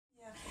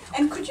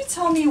And could you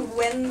tell me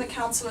when the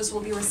councillors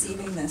will be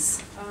receiving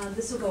this?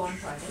 This will go on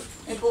Friday.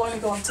 It will only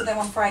go to them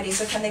on Friday,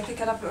 so can they pick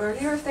it up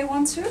earlier if they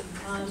want to?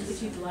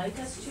 If you'd like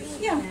us to,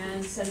 Yeah.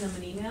 and send them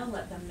an email,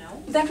 let them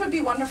know. That would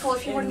be wonderful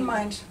if you wouldn't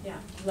mind. Yeah,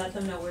 let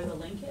them know where the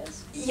link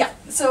is. Yeah,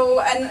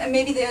 so, and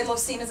maybe they'll have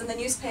seen it in the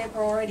newspaper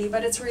already,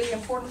 but it's really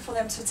important for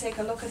them to take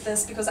a look at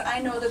this because I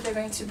know that they're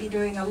going to be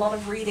doing a lot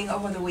of reading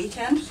over the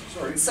weekend.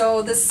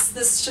 So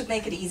this should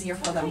make it easier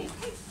for them.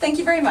 Thank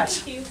you very much.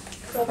 Thank you.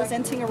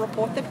 Presenting a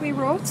report that we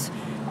wrote.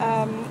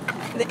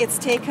 It's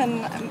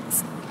taken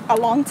a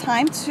long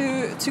time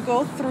to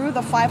go through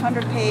the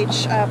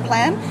 500-page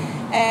plan,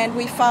 and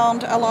we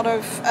found a lot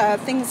of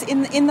things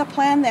in the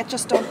plan that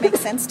just don't make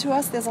sense to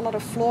us. There's a lot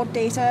of flawed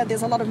data,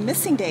 there's a lot of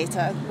missing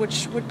data,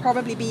 which would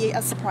probably be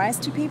a surprise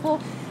to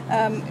people,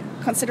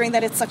 considering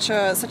that it's such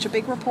a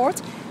big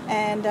report.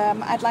 And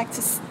I'd like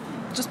to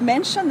just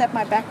mention that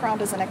my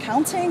background is in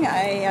accounting.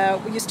 I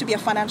used to be a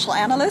financial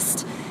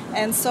analyst,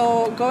 and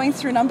so going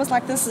through numbers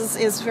like this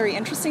is very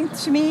interesting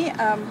to me,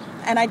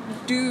 and I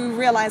do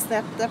realize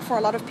that for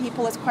a lot of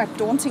people it's quite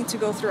daunting to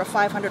go through a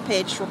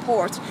 500-page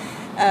report.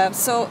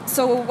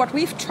 So what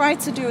we've tried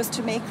to do is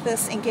to make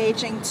this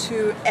engaging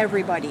to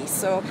everybody.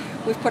 So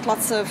we've put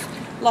lots of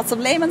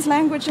layman's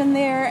language in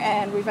there,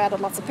 and we've added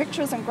lots of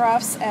pictures and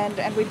graphs,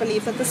 and we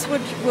believe that this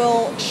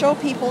will show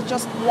people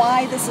just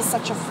why this is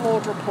such a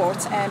flawed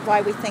report and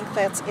why we think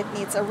that it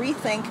needs a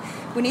rethink.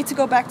 We need to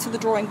go back to the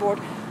drawing board.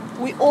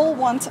 We all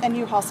want a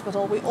new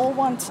hospital. We all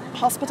want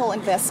hospital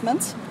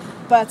investment,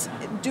 but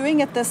doing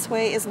it this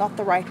way is not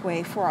the right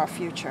way for our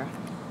future.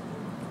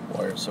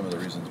 What are some of the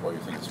reasons why you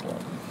think it's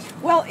flawed?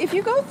 Well, if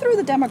you go through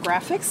the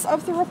demographics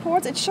of the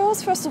report, it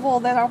shows, first of all,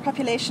 that our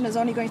population is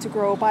only going to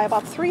grow by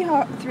about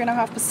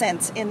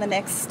 3.5% in the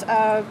next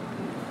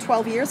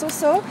 12 years or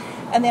so,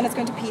 and then it's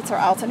going to peter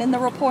out. And in the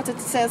report it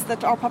says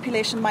that our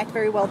population might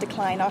very well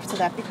decline after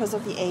that because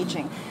of the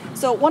aging.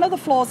 So one of the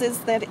flaws is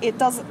that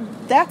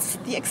that's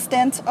the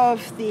extent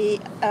of the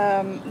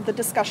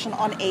discussion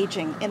on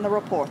aging in the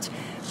report.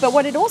 But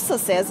what it also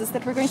says is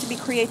that we're going to be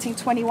creating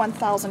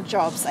 21,000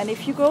 jobs. And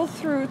if you go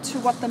through to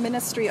what the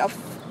Ministry of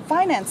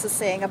Finance is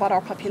saying about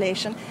our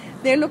population,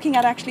 they're looking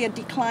at actually a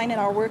decline in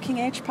our working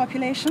age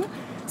population.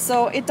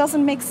 So it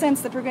doesn't make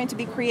sense that we're going to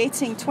be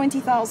creating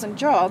 20,000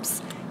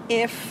 jobs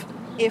if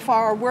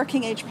our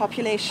working age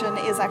population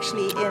is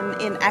actually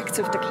in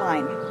active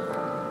decline.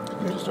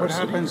 What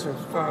happens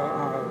if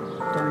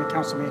during the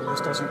council meeting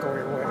this doesn't go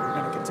your way? Are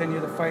you going to continue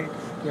the fight?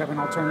 Do you have an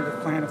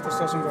alternative plan if this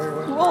doesn't go your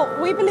way?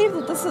 Well, we believe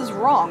that this is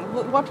wrong.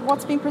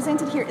 What's being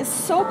presented here is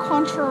so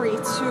contrary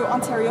to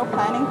Ontario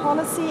planning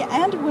policy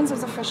and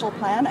Windsor's official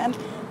plan, and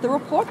the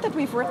report that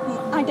we've written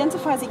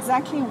identifies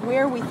exactly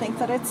where we think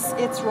that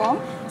it's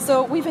wrong.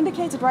 So we've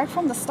indicated right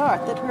from the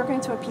start that we're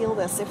going to appeal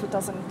this if it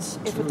doesn't.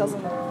 The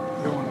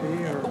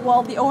OMB, or?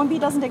 Well, the OMB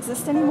doesn't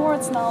exist anymore.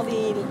 It's now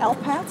the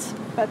LPAT.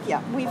 But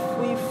yeah, we've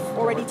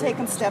already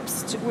taken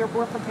steps to. We're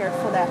prepared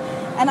for that.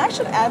 And I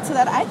should add to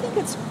that, I think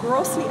it's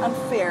grossly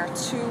unfair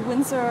to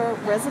Windsor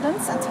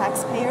residents and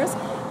taxpayers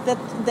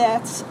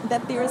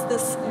that there is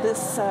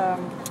this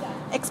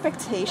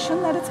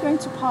expectation that it's going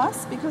to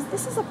pass, because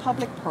this is a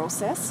public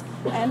process,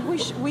 and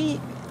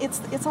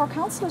it's our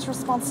councillors'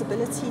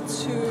 responsibility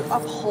to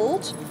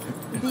uphold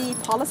the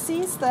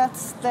policies that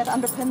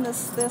underpin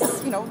this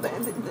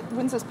the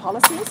Windsor's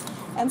policies.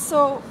 And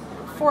so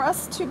for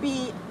us to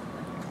be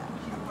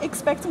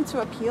expecting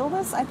to appeal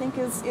this, I think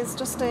is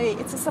just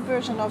it's a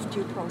subversion of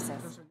due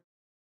process.